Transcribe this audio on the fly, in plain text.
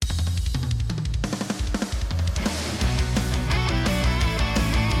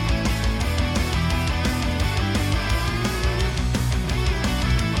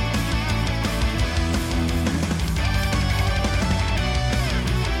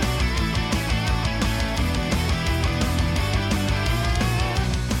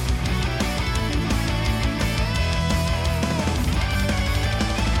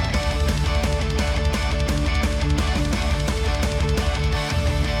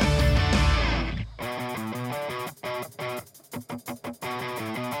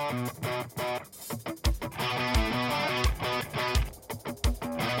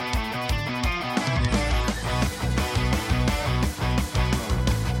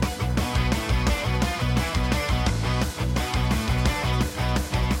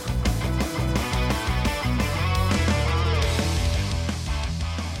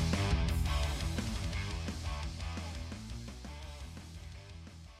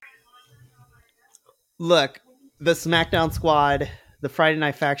Look, the SmackDown squad, the Friday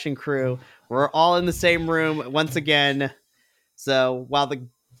Night Faction crew, we're all in the same room once again. So while the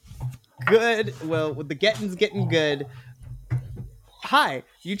getting's getting good. Hi,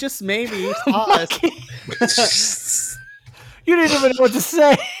 you just maybe saw us. You didn't even know what to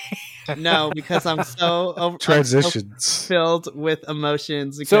say. No, because I'm so transitions filled with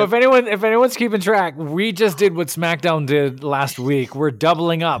emotions. So if anyone's keeping track, we just did what SmackDown did last week. We're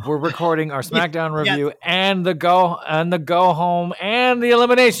doubling up. We're recording our SmackDown review and the go home and the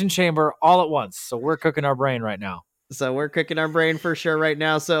Elimination Chamber all at once. So we're cooking our brain right now. So we're cooking our brain for sure right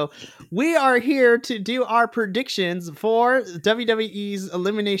now. So we are here to do our predictions for WWE's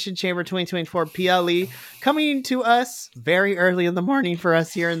Elimination Chamber 2024 PLE, coming to us very early in the morning for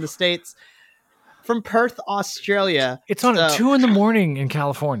us here in the States from Perth, Australia. It's on at 2 a.m. in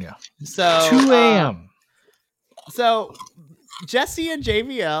California. So 2 a.m. So Jesse and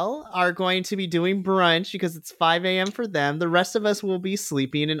JVL are going to be doing brunch because it's 5 a.m. for them. The rest of us will be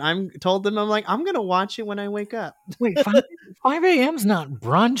sleeping, and I'm going to watch it when I wake up. Wait, 5 a.m.'s not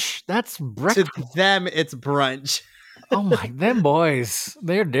brunch. That's breakfast. To them, it's brunch. Oh my, them boys,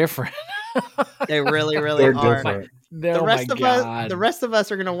 they're different. They really, really are. Different. The rest of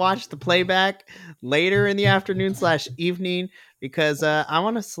us are going to watch the playback later in the afternoon / evening because I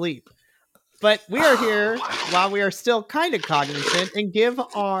want to sleep. But we are here while we are still kind of cognizant and give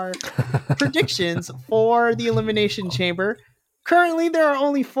our predictions for the Elimination Chamber. Currently, there are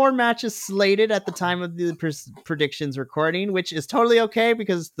only 4 matches slated at the time of the predictions recording, which is totally okay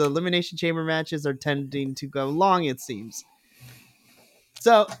because the Elimination Chamber matches are tending to go long, it seems.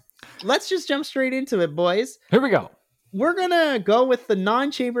 So let's just jump straight into it, boys. Here we go. We're going to go with the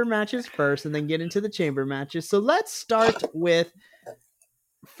non-chamber matches first and then get into the chamber matches. So let's start with...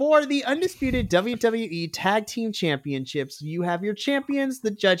 For the undisputed WWE Tag Team Championships, you have your champions, the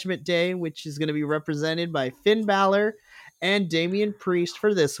Judgment Day, which is going to be represented by Finn Balor and Damian Priest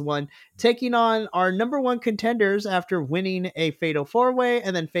for this one, taking on our number 1 contenders after winning a Fatal 4-Way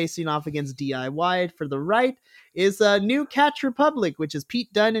and then facing off against DIY. For the right is New Catch Republic, which is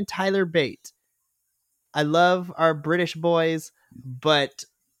Pete Dunne and Tyler Bate. I love our British boys, but...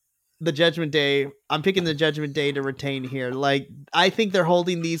 the Judgment Day, I'm picking the Judgment Day to retain here. Like, I think they're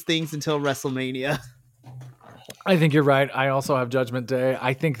holding these things until WrestleMania. I think you're right. I also have Judgment Day.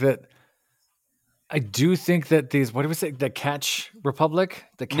 I do think that these, what do we say? The Catch Republic?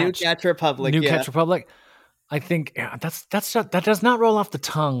 New Catch Republic. New Catch Republic. I think that does not roll off the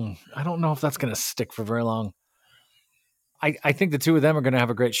tongue. I don't know if that's going to stick for very long. I think the two of them are going to have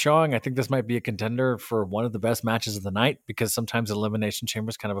a great showing. I think this might be a contender for one of the best matches of the night because sometimes Elimination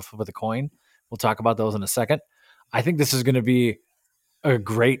Chamber is kind of a flip of the coin. We'll talk about those in a second. I think this is going to be a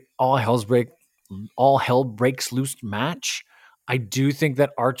great all hell breaks loose match. I do think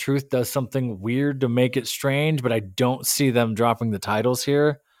that R-Truth does something weird to make it strange, but I don't see them dropping the titles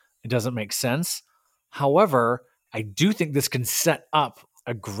here. It doesn't make sense. However, I do think this can set up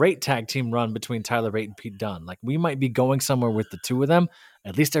a great tag team run between Tyler Bate and Pete Dunne. Like, we might be going somewhere with the two of them.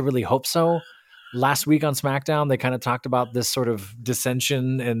 At least I really hope so. Last week on SmackDown, they kind of talked about this sort of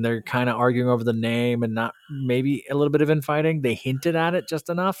dissension and they're kind of arguing over the name and not maybe a little bit of infighting. They hinted at it just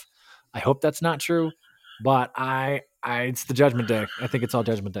enough. I hope that's not true, but it's the Judgment Day. I think it's all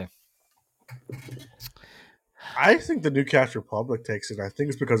Judgment Day. I think the New Catch Republic takes it. I think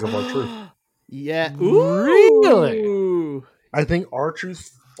it's because of R-Truth. Yeah. Ooh. Really? I think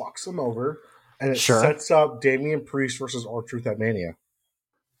R-Truth fucks him over, and it sets up Damian Priest versus R-Truth at Mania.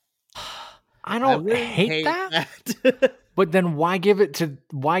 I don't hate that. But then why give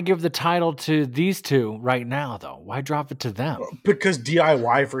the title to these two right now, though? Why drop it to them? Because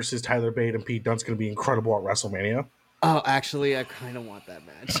DIY versus Tyler Bate and Pete Dunne's going to be incredible at WrestleMania. Oh, actually, I kind of want that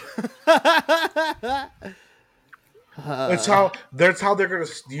match. That's how they're going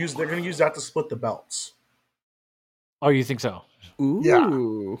to use. They're going to use that to split the belts. Oh, you think so? Ooh. Yeah.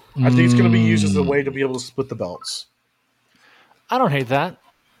 I think it's going to be used as a way to be able to split the belts. I don't hate that.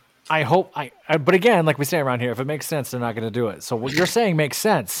 I hope but again, like we say around here, if it makes sense, they're not going to do it. So what you're saying makes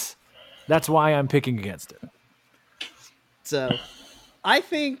sense. That's why I'm picking against it. So I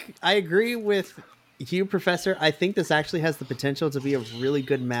think I agree with you, Professor. I think this actually has the potential to be a really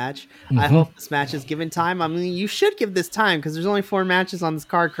good match. Mm-hmm. I hope this match is given time. I mean, you should give this time because there's only 4 matches on this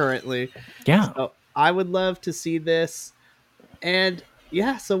card currently. Yeah. So I would love to see this. And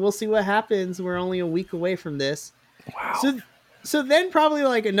yeah, so we'll see what happens. We're only a week away from this. Wow. So then probably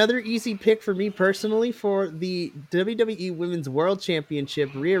like another easy pick for me personally for the WWE Women's World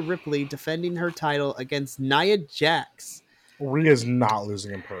Championship, Rhea Ripley defending her title against Nia Jax. Rhea's not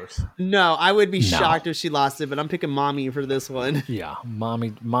losing in Perth. No, I would be shocked if she lost it, but I'm picking Mommy for this one. Yeah,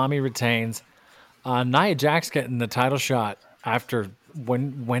 Mommy retains. Nia Jax getting the title shot after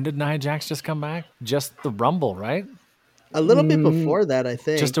when did Nia Jax just come back? Just the Rumble, right? A little bit before that, I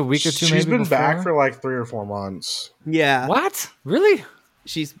think. Just a week or two, She's maybe been before. back for like 3 or 4 months. Yeah. What? Really?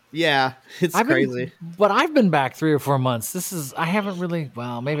 It's crazy. But I've been back 3 or 4 months. I haven't really.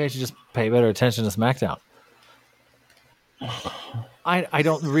 Well, maybe I should just pay better attention to SmackDown. I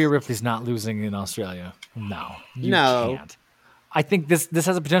don't. Rhea Ripley's not losing in Australia. No, you can't. I think this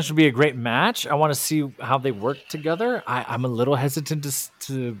has a potential to be a great match. I want to see how they work together. I'm a little hesitant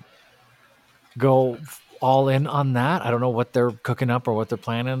to go all in on that. I don't know what they're cooking up or what they're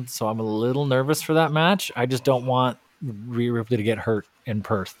planning, so I'm a little nervous for that match. I just don't want Rhea Ripley to get hurt in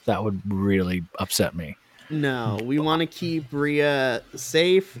Perth. That would really upset me. No, we want to keep Rhea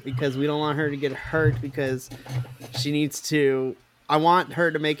safe because we don't want her to get hurt because she needs to. I want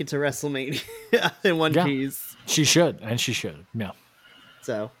her to make it to WrestleMania in one piece. She should, and she should. Yeah.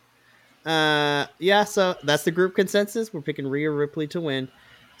 So, so that's the group consensus. We're picking Rhea Ripley to win.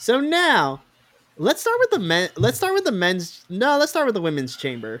 So now, let's start with the men. Let's start with the men's. No, let's start with the women's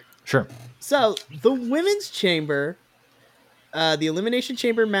chamber. Sure. So the women's chamber. The Elimination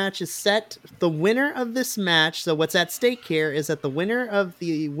Chamber match is set. The winner of this match, so what's at stake here is that the winner of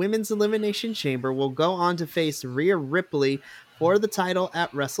the Women's Elimination Chamber will go on to face Rhea Ripley for the title at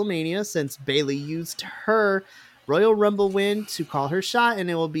WrestleMania, since Bayley used her Royal Rumble win to call her shot,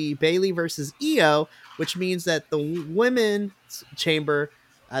 and it will be Bayley versus Io, which means that the Women's Chamber,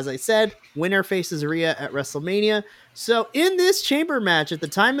 as I said, winner faces Rhea at WrestleMania. So in this chamber match, at the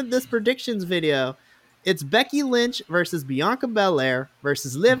time of this predictions video, it's Becky Lynch versus Bianca Belair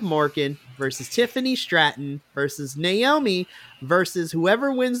versus Liv Morgan versus Tiffany Stratton versus Naomi versus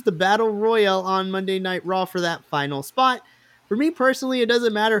whoever wins the Battle Royal on Monday Night Raw for that final spot. For me personally, it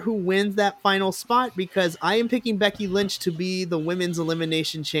doesn't matter who wins that final spot because I am picking Becky Lynch to be the Women's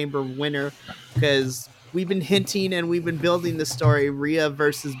Elimination Chamber winner because we've been hinting and we've been building the story Rhea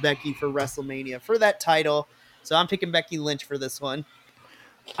versus Becky for WrestleMania for that title. So I'm picking Becky Lynch for this one.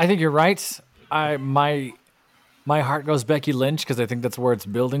 I think you're right. My heart goes Becky Lynch because I think that's where it's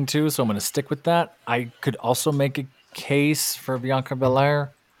building to, so I'm going to stick with that. I could also make a case for Bianca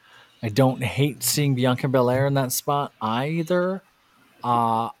Belair. I don't hate seeing Bianca Belair in that spot either.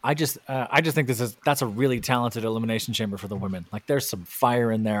 I just think that's a really talented elimination chamber for the women. Like there's some fire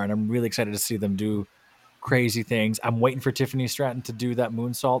in there, and I'm really excited to see them do crazy things. I'm waiting for Tiffany Stratton to do that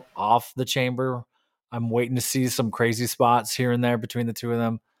moonsault off the chamber. I'm waiting to see some crazy spots here and there between the two of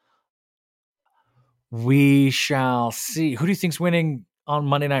them. We shall see. Who do you think's winning on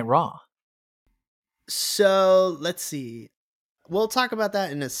Monday Night Raw? So let's see. We'll talk about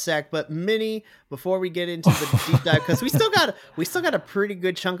that in a sec, but Minnie, before we get into the deep dive, because we still got a pretty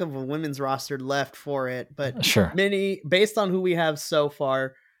good chunk of a women's roster left for it. But sure, Minnie, based on who we have so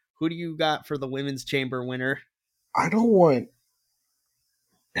far, who do you got for the women's chamber winner? I don't want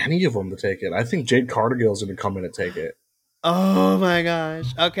any of them to take it. I think Jade Cargill is going to come in and take it. Oh my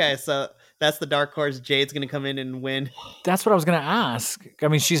gosh. Okay, so that's the dark horse. Jade's going to come in and win. That's what I was going to ask. I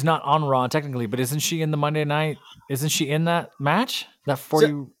mean, she's not on Raw technically, but isn't she in the Monday night? Isn't she in that match? That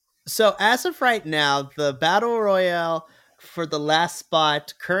 40. So as of right now, the Battle Royale for the last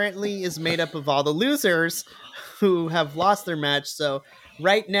spot currently is made up of all the losers who have lost their match. So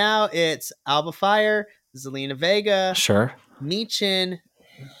right now it's Alba Fire, Zelina Vega, sure, Michin,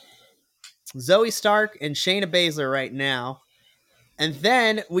 Zoe Stark, and Shayna Baszler right now. And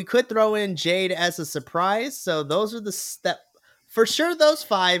then we could throw in Jade as a surprise. So those are for sure those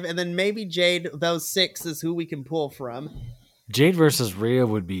 5, and then maybe Jade, those 6 is who we can pull from. Jade versus Rhea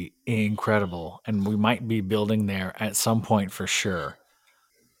would be incredible, and we might be building there at some point for sure.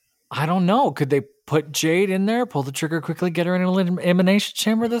 I don't know. Could they put Jade in there, pull the trigger quickly, get her in an elimination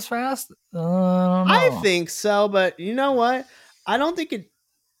chamber this fast? I think so, but you know what? I don't think it.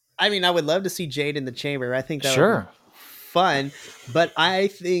 I mean, I would love to see Jade in the chamber. I think that would be fun, but I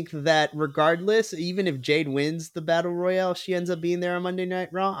think that regardless, even if Jade wins the Battle Royale, she ends up being there on Monday Night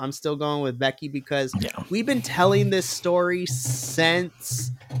Raw. I'm still going with Becky because we've been telling this story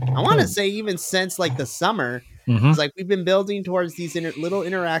since, I want to say even since like the summer. It's like we've been building towards these little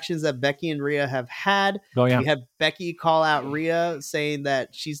interactions that Becky and Rhea have had. We had Becky call out Rhea saying that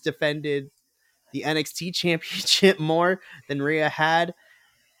she's defended the NXT championship more than Rhea had.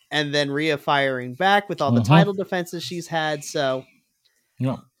 And then Rhea firing back with all the title defenses she's had. So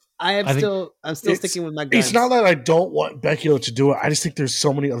I'm still sticking with my guns. It's not that I don't want Becky to do it. I just think there's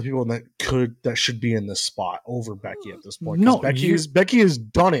so many other people that should be in this spot over Becky at this point. No, Becky has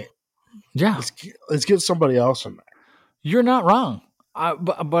done it. Yeah. Let's get somebody else in there. You're not wrong.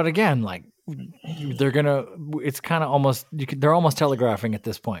 But again, like it's kind of almost, they're almost telegraphing at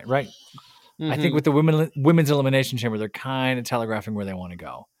this point, right? I think with the women's elimination chamber, they're kind of telegraphing where they want to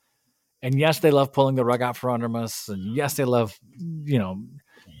go. And yes, they love pulling the rug out from under us. And yes, they love,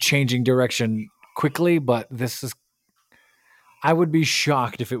 changing direction quickly. But I would be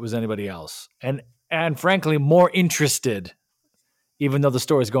shocked if it was anybody else. And frankly, more interested, even though the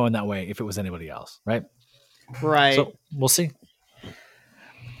story is going that way, if it was anybody else. Right. Right. So we'll see.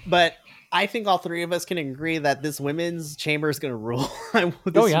 But I think all three of us can agree that this women's chamber is going to rule.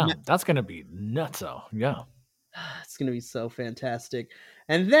 That's going to be nutso. Yeah. It's going to be so fantastic.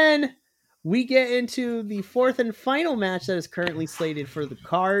 And then we get into the fourth and final match that is currently slated for the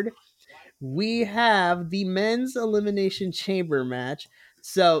card. We have the men's elimination chamber match.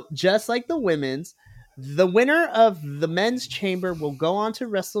 So just like the women's, the winner of the men's chamber will go on to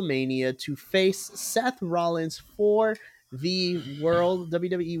WrestleMania to face Seth Rollins for the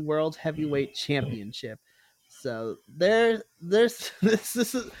WWE World Heavyweight Championship. So there's this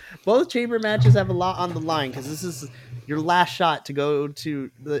is, both chamber matches have a lot on the line because this is your last shot to go to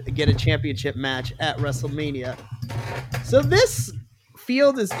get a championship match at WrestleMania. So this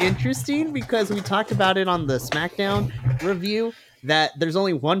field is interesting because we talked about it on the SmackDown review that there's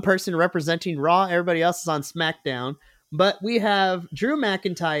only one person representing Raw, everybody else is on SmackDown. But we have Drew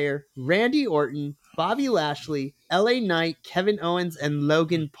McIntyre, Randy Orton, Bobby Lashley, LA Knight, Kevin Owens, and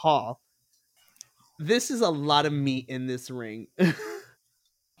Logan Paul. This is a lot of meat in this ring.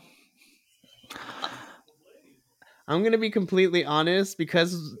 I'm going to be completely honest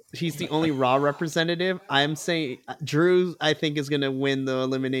because he's the only Raw representative. I'm saying Drew, I think, is going to win the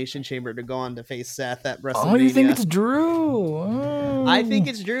Elimination Chamber to go on to face Seth at WrestleMania. Oh, you think it's Drew? Oh. I think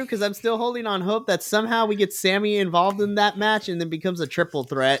it's Drew because I'm still holding on hope that somehow we get Sammy involved in that match and then becomes a triple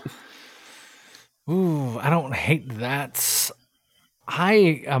threat. Ooh, I don't hate that.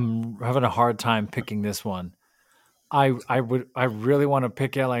 I am having a hard time picking this one. I really want to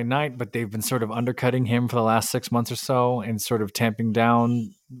pick LA Knight, but they've been sort of undercutting him for the last 6 months or so and sort of tamping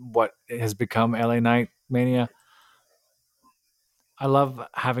down what has become LA Knight Mania. I love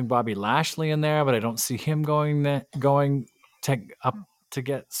having Bobby Lashley in there, but I don't see him going up to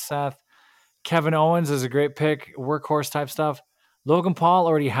get Seth. Kevin Owens is a great pick, workhorse type stuff. Logan Paul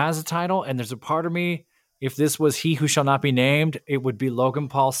already has a title, and there's a part of me, if this was He Who Shall Not Be Named, it would be Logan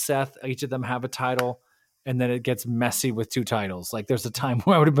Paul, Seth. Each of them have a title, and then it gets messy with two titles. Like there's a time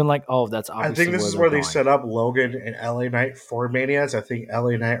where I would have been like, oh, that's obviously I think this is where they set up Logan and LA Knight for Manias. I think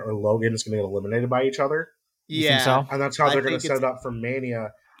LA Knight or Logan is going to get eliminated by each other. You think so? And that's how they're going to set it up for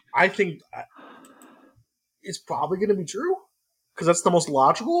Mania. I think it's probably going to be Drew because that's the most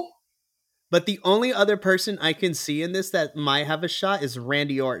logical. But the only other person I can see in this that might have a shot is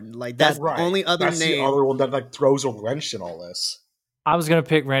Randy Orton. Like that's right. The only other name. That's the other one that like throws a wrench in all this. I was going to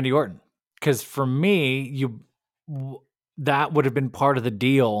pick Randy Orton because for me, that would have been part of the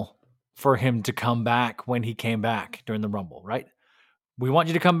deal for him to come back when he came back during the Rumble, right? We want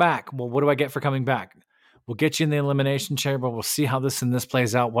you to come back. Well, what do I get for coming back? We'll get you in the Elimination Chamber. We'll see how this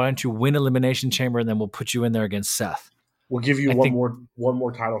plays out. Why don't you win Elimination Chamber and then we'll put you in there against Seth? We'll give you one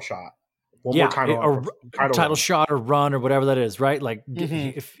more title shot. One more title shot or run or whatever that is, right? Like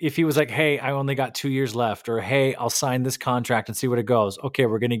if he was like, hey, I only got 2 years left, or hey, I'll sign this contract and see what it goes. Okay,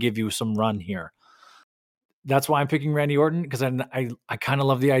 we're going to give you some run here. That's why I'm picking Randy Orton because I kind of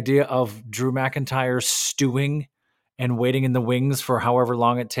love the idea of Drew McIntyre stewing and waiting in the wings for however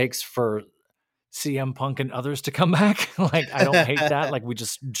long it takes for CM Punk and others to come back. Like I don't hate that. Like we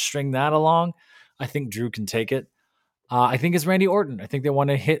just string that along. I think Drew can take it. I think it's Randy Orton. I think they want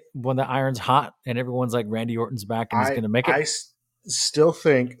to hit when the iron's hot and everyone's like, Randy Orton's back and he's going to make it. I still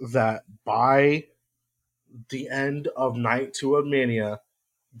think that by the end of night 2 of Mania,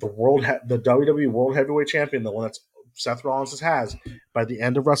 the WWE World Heavyweight Champion, the one that Seth Rollins has, by the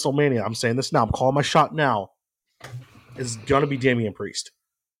end of WrestleMania, I'm saying this now, I'm calling my shot now, is going to be Damian Priest.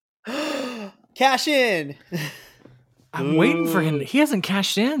 Cash in! I'm waiting for him. He hasn't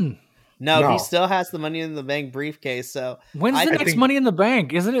cashed in. No, he still has the Money in the Bank briefcase. So when's the next Money in the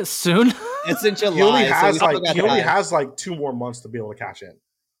Bank? Isn't it soon? It's in July. He only has like 2 more months to be able to cash in.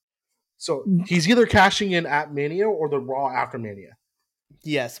 So he's either cashing in at Mania or the Raw after Mania.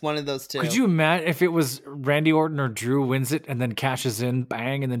 Yes, one of those two. Could you imagine if it was Randy Orton or Drew wins it and then cashes in,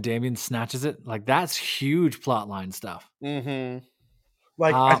 bang, and then Damian snatches it? Like that's huge plotline stuff. Mm-hmm.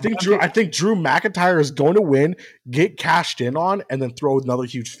 Like I think Drew McIntyre is going to win, get cashed in on, and then throw another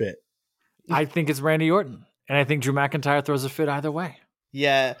huge fit. I think it's Randy Orton, and I think Drew McIntyre throws a fit either way.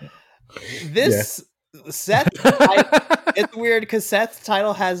 Yeah. Seth, it's weird because Seth's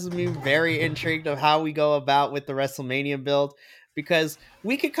title has me very intrigued of how we go about with the WrestleMania build because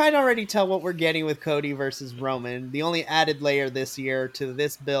we could kind of already tell what we're getting with Cody versus Roman. The only added layer this year to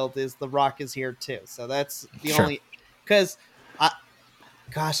this build is The Rock is here too. So that's the Sure. only, because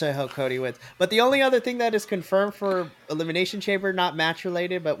gosh, I hope Cody wins. But the only other thing that is confirmed for Elimination Chamber, not match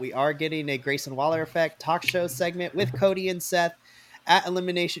related, but we are getting a Grayson Waller effect talk show segment with Cody and Seth at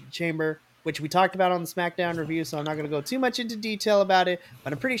Elimination Chamber, which we talked about on the SmackDown review. So I'm not going to go too much into detail about it,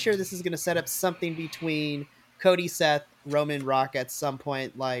 but I'm pretty sure this is going to set up something between Cody, Seth, Roman, Rock at some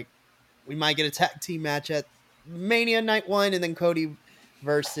point. Like we might get a tag team match at Mania Night 1 and then Cody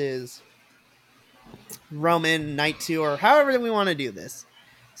versus Roman Night 2, or however we want to do this.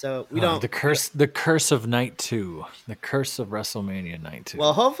 So we don't the curse of night 2, the curse of WrestleMania night 2.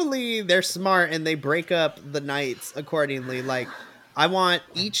 Well, hopefully they're smart and they break up the nights accordingly. Like I want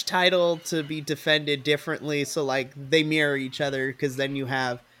each title to be defended differently, so like they mirror each other, because then you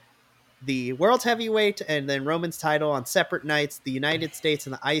have the World Heavyweight and then Roman's title on separate nights, the United States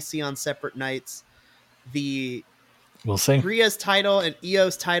and the IC on separate nights, the We'll see. Rhea's title and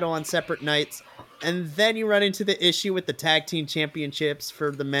Io's title on separate nights. And then you run into the issue with the tag team championships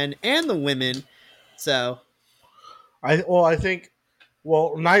for the men and the women. So I think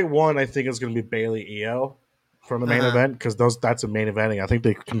night 1 I think is going to be Bailey Io from the main event, because that's a main eventing. I think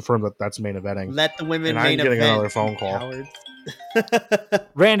they confirmed that's main eventing. Let the women and main I'm getting event. another phone call.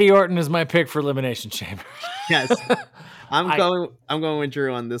 Randy Orton is my pick for Elimination Chamber. Yes. I'm going with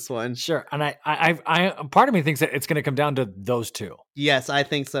Drew on this one. Sure. And I part of me thinks that it's going to come down to those two. Yes, I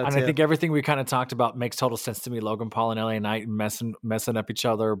think so and too. I think everything we kind of talked about makes total sense to me. Logan Paul and LA Knight messing up each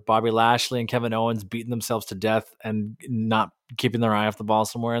other. Bobby Lashley and Kevin Owens beating themselves to death and not keeping their eye off the ball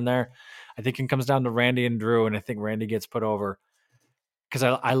somewhere in there. I think it comes down to Randy and Drew, and I think Randy gets put over because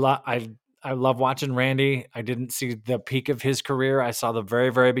I love watching Randy. I didn't see the peak of his career. I saw the very,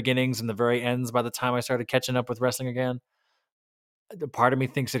 very beginnings and the very ends by the time I started catching up with wrestling again. The part of me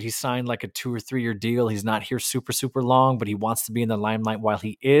thinks that he signed like a 2 or 3 year deal. He's not here super, super long, but he wants to be in the limelight while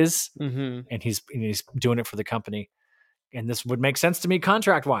he is. Mm-hmm. And he's doing it for the company. And this would make sense to me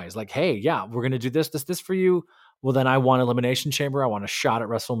contract wise. Like, hey, yeah, we're going to do this for you. Well, then I want Elimination Chamber. I want a shot at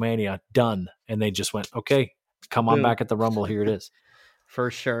WrestleMania. Done. And they just went, okay, come on back at the Rumble. Here it is.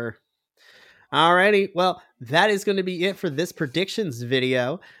 For sure. Alrighty. Well, that is going to be it for this predictions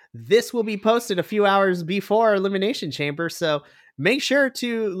video. This will be posted a few hours before Elimination Chamber. So make sure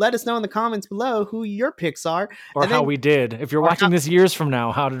to let us know in the comments below who your picks are. Or how we did. If you're watching this years from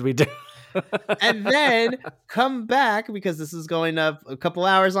now, how did we do? And then come back, because this is going up a couple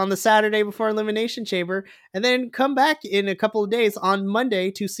hours on the Saturday before Elimination Chamber, and then come back in a couple of days on Monday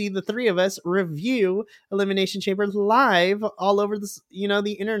to see the three of us review Elimination Chamber live all over the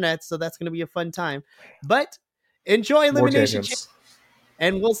the internet. So that's going to be a fun time. But enjoy Elimination Chamber,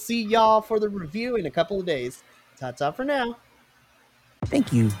 and we'll see y'all for the review in a couple of days. Ta-ta for now.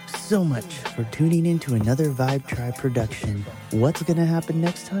 Thank you so much for tuning in to another Vibe Tribe production. What's going to happen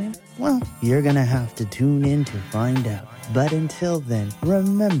next time? Well, you're going to have to tune in to find out. But until then,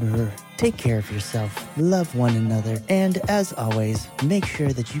 remember, take care of yourself, love one another, and as always, make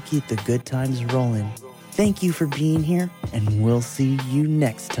sure that you keep the good times rolling. Thank you for being here, and we'll see you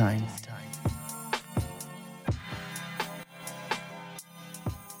next time.